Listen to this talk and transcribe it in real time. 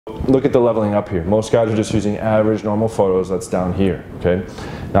look at the leveling up here. Most guys are just using average, normal photos. That's down here, okay?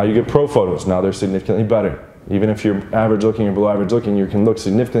 Now you get pro photos. Now they're significantly better. Even if you're average looking or below average looking, you can look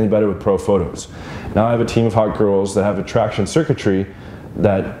significantly better with pro photos. Now I have a team of hot girls that have attraction circuitry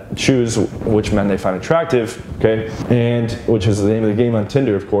that choose which men they find attractive, okay? And which is the name of the game on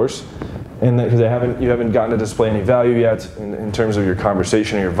Tinder, of course. And because you haven't gotten to display any value yet in terms of your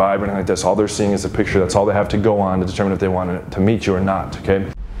conversation or your vibe or anything like this. All they're seeing is a picture. That's all they have to go on to determine if they want to meet you or not,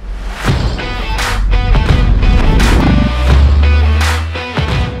 okay?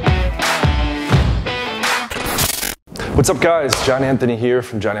 What's up guys, John Anthony here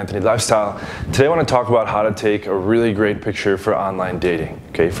from John Anthony Lifestyle. Today I want to talk about how to take a really great picture for online dating,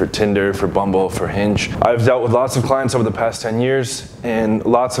 okay, for Tinder, for Bumble, for Hinge. I've dealt with lots of clients over the past 10 years and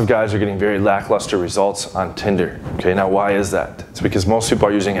lots of guys are getting very lackluster results on Tinder, okay. Now why is that? It's because most people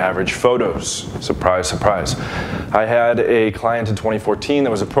are using average photos. Surprise, surprise. I had a client in 2014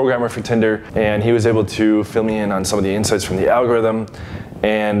 that was a programmer for Tinder and he was able to fill me in on some of the insights from the algorithm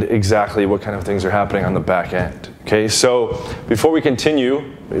and exactly what kind of things are happening on the back end. Okay, so before we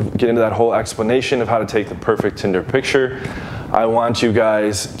continue, get into that whole explanation of how to take the perfect Tinder picture, I want you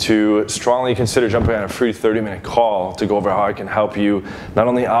guys to strongly consider jumping on a free 30-minute call to go over how I can help you not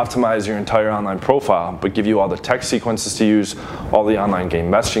only optimize your entire online profile, but give you all the text sequences to use, all the online game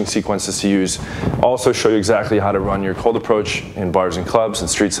messaging sequences to use, also show you exactly how to run your cold approach in bars and clubs and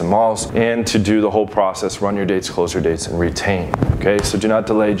streets and malls, and to do the whole process, run your dates, close your dates, and retain. Okay, so do not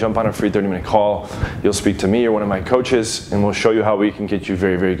delay, jump on a free 30-minute call. You'll speak to me or one of my coaches, and we'll show you how we can get you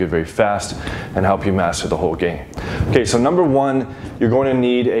very, very good, very fast, and help you master the whole game. Okay, so number one, you're going to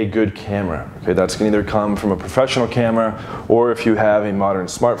need a good camera. Okay, that's going to either come from a professional camera, or if you have a modern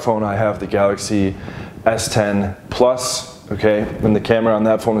smartphone, I have the Galaxy S10 Plus, okay, and the camera on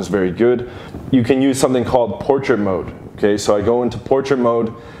that phone is very good. You can use something called portrait mode. Okay, so I go into portrait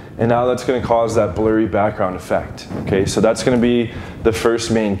mode, and now that's going to cause that blurry background effect. Okay, so that's going to be the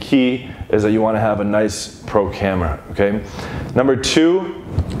first main key, is that you want to have a nice pro camera. Okay, number two,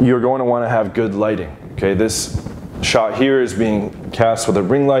 you're going to want to have good lighting. Okay, this shot here is being cast with a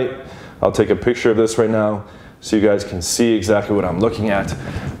ring light. I'll take a picture of this right now so you guys can see exactly what I'm looking at.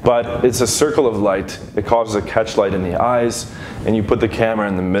 But it's a circle of light. It causes a catch light in the eyes, and you put the camera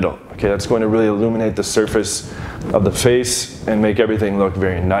in the middle. Okay, that's going to really illuminate the surface of the face and make everything look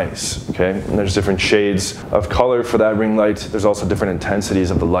very nice. Okay, and there's different shades of color for that ring light. There's also different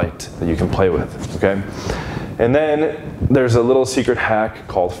intensities of the light that you can play with. Okay, and then there's a little secret hack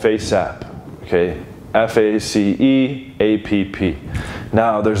called FaceApp. Okay, FACEAPP.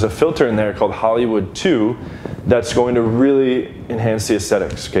 Now there's a filter in there called Hollywood 2 that's going to really enhance the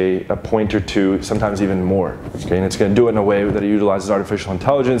aesthetics, okay, a point or two, sometimes even more, okay, and it's going to do it in a way that it utilizes artificial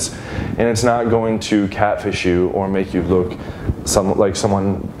intelligence, and it's not going to catfish you or make you look like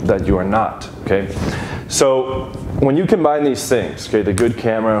someone that you are not, okay. So when you combine these things, okay, the good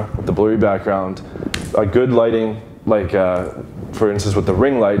camera with the blurry background, a good lighting, like for instance with the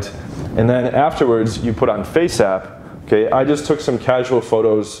ring light, and then afterwards you put on FaceApp. Okay, I just took some casual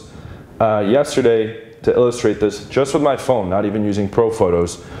photos yesterday to illustrate this, just with my phone, not even using pro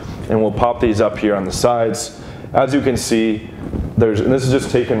photos, and we'll pop these up here on the sides. As you can see, and this is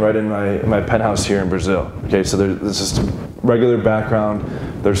just taken right in my penthouse here in Brazil. Okay, so there's just a regular background,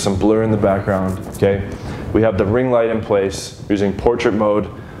 there's some blur in the background. Okay, we have the ring light in place using portrait mode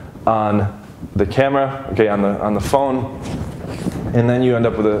on the camera, okay, on the phone, and then you end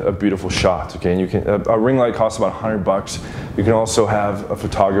up with a beautiful shot. Okay, and you can a ring light costs about $100. You can also have a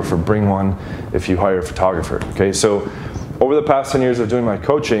photographer bring one if you hire a photographer. Okay, so over the past 10 years of doing my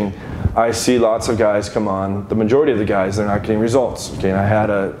coaching, I see lots of guys come on. The majority of the guys, they're not getting results. Okay, and I had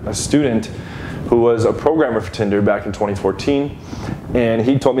a student who was a programmer for Tinder back in 2014, and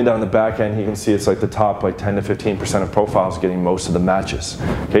he told me that on the back end, he can see it's like the top 10 to 15% of profiles getting most of the matches.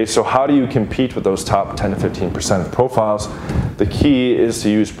 Okay, so how do you compete with those top 10 to 15% of profiles? The key is to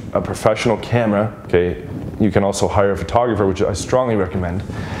use a professional camera. Okay, you can also hire a photographer, which I strongly recommend.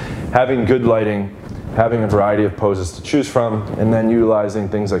 Having good lighting, having a variety of poses to choose from, and then utilizing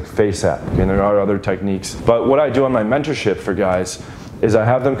things like FaceApp. Okay, and there are other techniques. But what I do on my mentorship for guys is I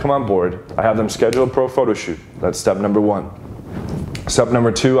have them come on board, I have them schedule a pro photo shoot. That's step number one. Step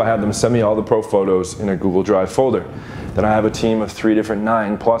number two, I have them send me all the pro photos in a Google Drive folder. Then I have a team of 3 different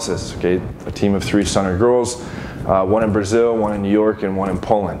 9+s, okay? A team of 3 stunner girls, one in Brazil, one in New York, and one in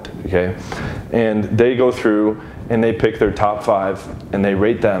Poland, okay? And they go through and they pick their top 5 and they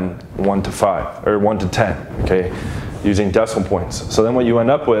rate them 1 to 5, or 1 to 10, okay? Using decimal points. So then what you end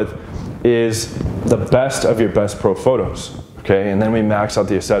up with is the best of your best pro photos. Okay, and then we max out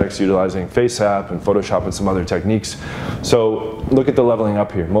the aesthetics utilizing FaceApp and Photoshop and some other techniques. So look at the leveling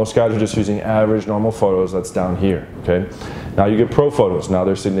up here. Most guys are just using average normal photos. That's down here. Okay, now you get pro photos. Now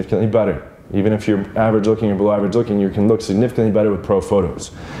they're significantly better. Even if you're average looking or below average looking, you can look significantly better with pro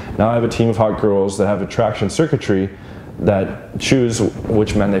photos. Now I have a team of hot girls that have attraction circuitry that choose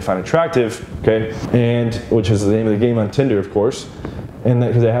which men they find attractive, okay, and which is the name of the game on Tinder, of course. And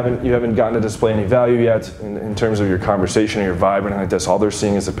because you haven't gotten to display any value yet in terms of your conversation or your vibe or anything like this. All they're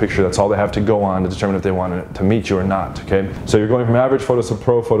seeing is a picture. That's all they have to go on to determine if they want to meet you or not. Okay, so you're going from average photos to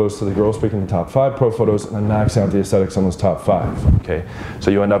pro photos to the girls picking the top 5 pro photos and then maxing out the aesthetics on those top 5. Okay, so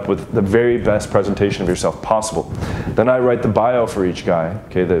you end up with the very best presentation of yourself possible. Then I write the bio for each guy.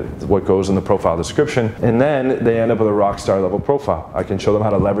 Okay, what goes in the profile description, and then they end up with a rock star level profile. I can show them how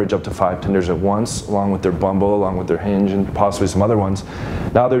to leverage up to 5 Tinders at once, along with their Bumble, along with their Hinge, and possibly some other ones.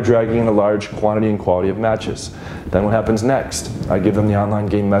 Now they're dragging in a large quantity and quality of matches. Then what happens next? I give them the online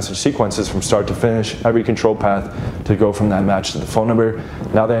game message sequences from start to finish, every control path to go from that match to the phone number.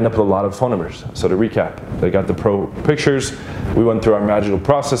 Now they end up with a lot of phone numbers. So to recap, they got the pro pictures, we went through our magical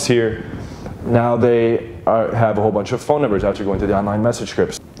process here. Now they have a whole bunch of phone numbers after going through the online message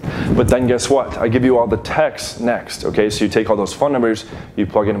scripts. But then guess what? I give you all the text next, okay? So you take all those phone numbers, you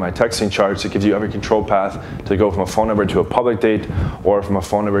plug into my texting charts, it gives you every control path to go from a phone number to a public date or from a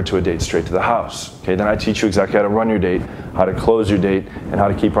phone number to a date straight to the house, okay? Then I teach you exactly how to run your date, how to close your date, and how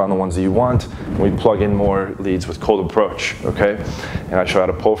to keep her on the ones that you want. And we plug in more leads with cold approach, okay? And I show how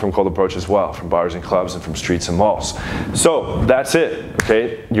to pull from cold approach as well, from bars and clubs and from streets and malls. So that's it,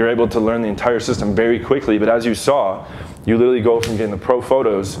 okay? You're able to learn the entire system very quickly, but as you saw, you literally go from getting the pro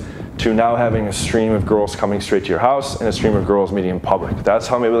photos to now having a stream of girls coming straight to your house and a stream of girls meeting in public. That's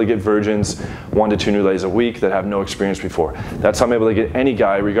how I'm able to get virgins 1 to 2 new ladies a week that have no experience before. That's how I'm able to get any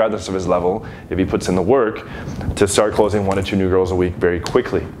guy, regardless of his level, if he puts in the work, to start closing 1 to 2 new girls a week very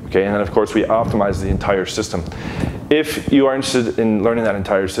quickly. Okay, and then of course we optimize the entire system. If you are interested in learning that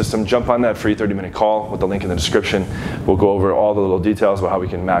entire system, jump on that free 30-minute call with the link in the description. We'll go over all the little details about how we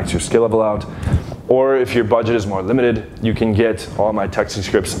can max your skill level out. Or if your budget is more limited, you can get all my texting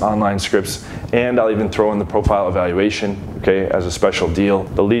scripts, online scripts, and I'll even throw in the profile evaluation, okay, as a special deal.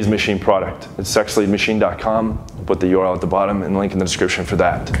 The Leads Machine product. It's sexleadmachine.com. I'll put the URL at the bottom and the link in the description for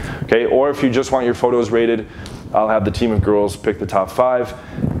that. Okay, or if you just want your photos rated, I'll have the team of girls pick the top 5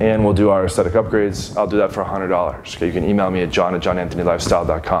 and we'll do our aesthetic upgrades. I'll do that for $100. Okay, you can email me at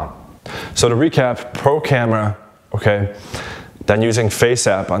john@johnanthonylifestyle.com. So to recap, pro camera, okay, then using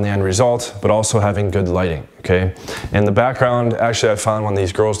FaceApp on the end result, but also having good lighting, okay? And the background, actually I found when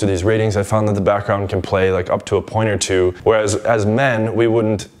these girls do these ratings, I found that the background can play like up to a point or two, whereas as men, we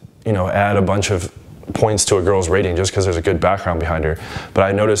wouldn't, you know, add a bunch of points to a girl's rating just because there's a good background behind her. But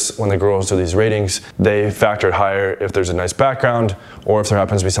I notice when the girls do these ratings, they factor it higher if there's a nice background or if there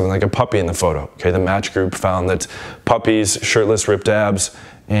happens to be something like a puppy in the photo. Okay, the match group found that puppies, shirtless, ripped abs,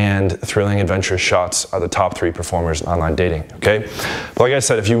 and thrilling, adventurous shots are the top 3 performers in online dating, okay? But like I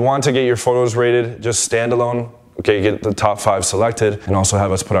said, if you want to get your photos rated just standalone, okay, get the top 5 selected and also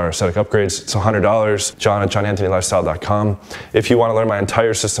have us put our aesthetic upgrades, it's $100, john@johnanthonylifestyle.com. If you want to learn my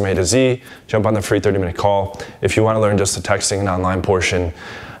entire system A to Z, jump on the free 30-minute call. If you want to learn just the texting and online portion,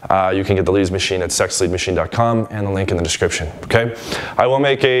 you can get the Leads Machine at sexleadmachine.com and the link in the description, okay? I will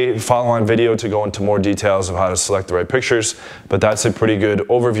make a follow-on video to go into more details of how to select the right pictures, but that's a pretty good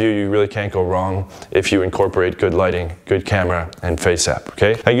overview. You really can't go wrong if you incorporate good lighting, good camera, and FaceApp,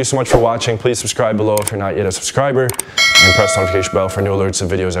 okay? Thank you so much for watching. Please subscribe below if you're not yet a subscriber, and press the notification bell for new alerts of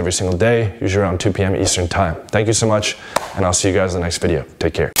videos every single day, usually around 2 p.m. Eastern time. Thank you so much, and I'll see you guys in the next video.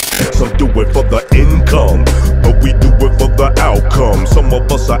 Take care. Some do it for the income, but we do it for the outcome. Some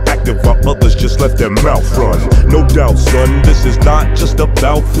of us are active while others just let their mouth run. No doubt, son, this is not just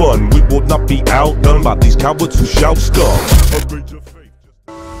about fun. We will not be outdone by these cowards who shout scum.